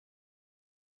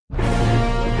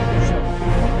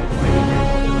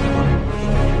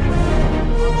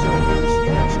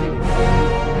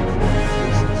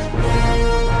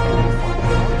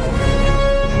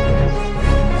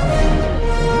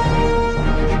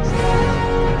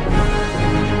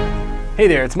Hey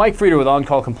there, it's Mike Frieder with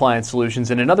On-Call Compliance Solutions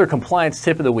and another compliance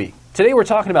tip of the week. Today we're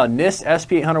talking about NIST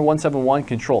SP 800-171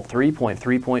 Control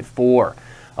 3.3.4.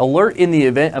 Alert in the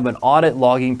event of an audit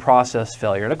logging process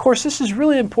failure. And of course this is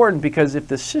really important because if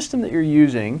the system that you're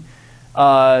using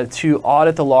to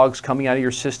audit the logs coming out of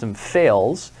your system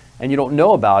fails and you don't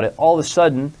know about it, all of a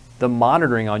sudden the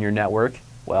monitoring on your network,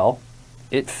 well,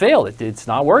 it failed. It's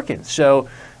not working. So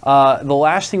the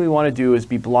last thing we want to do is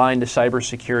be blind to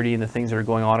cybersecurity and the things that are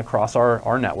going on across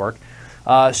our network.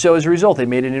 So as a result, they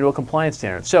made it into a compliance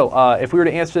standard. So if we were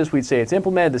to answer this, we'd say it's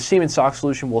implemented. The SIEM and SOC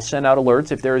solution will send out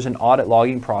alerts if there is an audit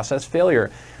logging process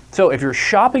failure. So if you're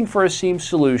shopping for a SIEM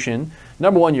solution,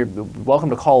 number one, you're welcome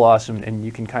to call us and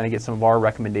you can kind of get some of our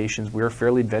recommendations. We're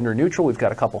fairly vendor neutral. We've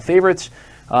got a couple favorites,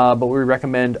 but we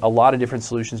recommend a lot of different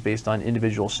solutions based on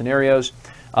individual scenarios.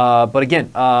 But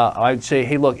again, I'd say,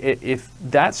 hey, look, if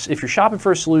you're shopping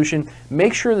for a solution,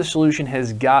 make sure the solution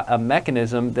has got a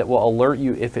mechanism that will alert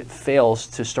you if it fails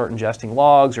to start ingesting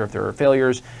logs or if there are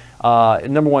failures.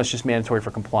 Number one, it's just mandatory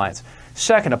for compliance.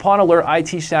 Second, upon alert,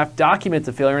 IT staff document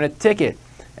the failure in a ticket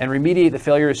and remediate the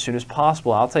failure as soon as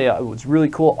possible. I'll tell you what's really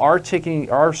cool. Our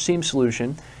SIEM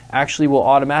solution actually will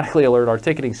automatically alert our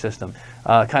ticketing system.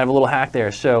 Kind of a little hack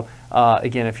there. So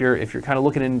again, if you're kind of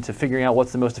looking into figuring out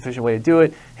what's the most efficient way to do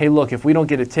it, hey, look, if we don't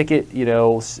get a ticket,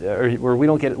 or we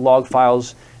don't get log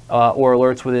files or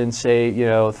alerts within,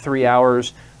 say, 3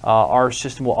 hours, our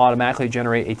system will automatically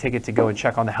generate a ticket to go and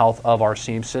check on the health of our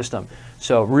SIEM system.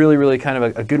 So really, really kind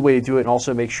of a good way to do it, and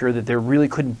also make sure that there really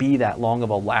couldn't be that long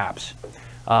of a lapse.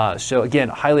 So again,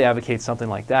 highly advocate something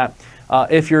like that.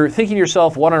 If you're thinking to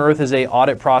yourself, what on earth is a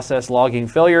audit process logging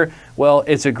failure? Well,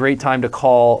 it's a great time to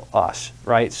call us,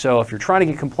 right? So if you're trying to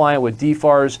get compliant with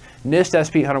DFARS, NIST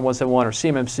SP 800-171 or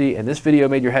CMMC, and this video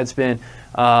made your head spin,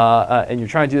 and you're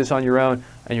trying to do this on your own,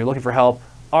 and you're looking for help,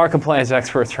 our compliance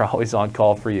experts are always on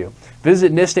call for you.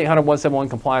 Visit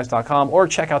NIST800-171compliance.com or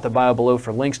check out the bio below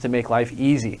for links to make life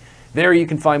easy. There you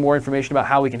can find more information about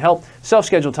how we can help,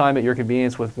 self-schedule time at your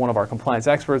convenience with one of our compliance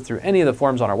experts through any of the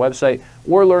forms on our website,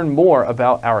 or learn more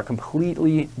about our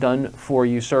completely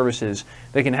done-for-you services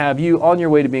that can have you on your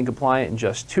way to being compliant in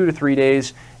just 2 to 3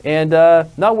 days and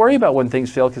not worry about when things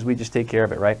fail because we just take care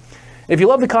of it, right? If you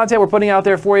love the content we're putting out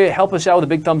there for you, help us out with a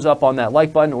big thumbs up on that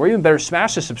like button, or even better,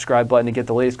 smash the subscribe button to get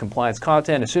the latest compliance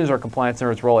content as soon as our compliance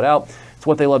nerds roll it out. It's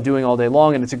what they love doing all day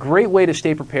long, and it's a great way to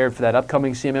stay prepared for that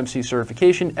upcoming CMMC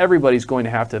certification. Everybody's going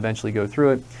to have to eventually go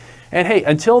through it. And hey,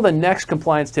 until the next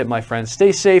compliance tip, my friends,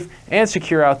 stay safe and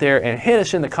secure out there, and hit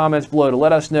us in the comments below to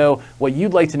let us know what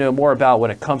you'd like to know more about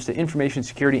when it comes to information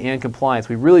security and compliance.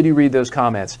 We really do read those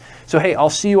comments. So hey, I'll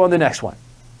see you on the next one.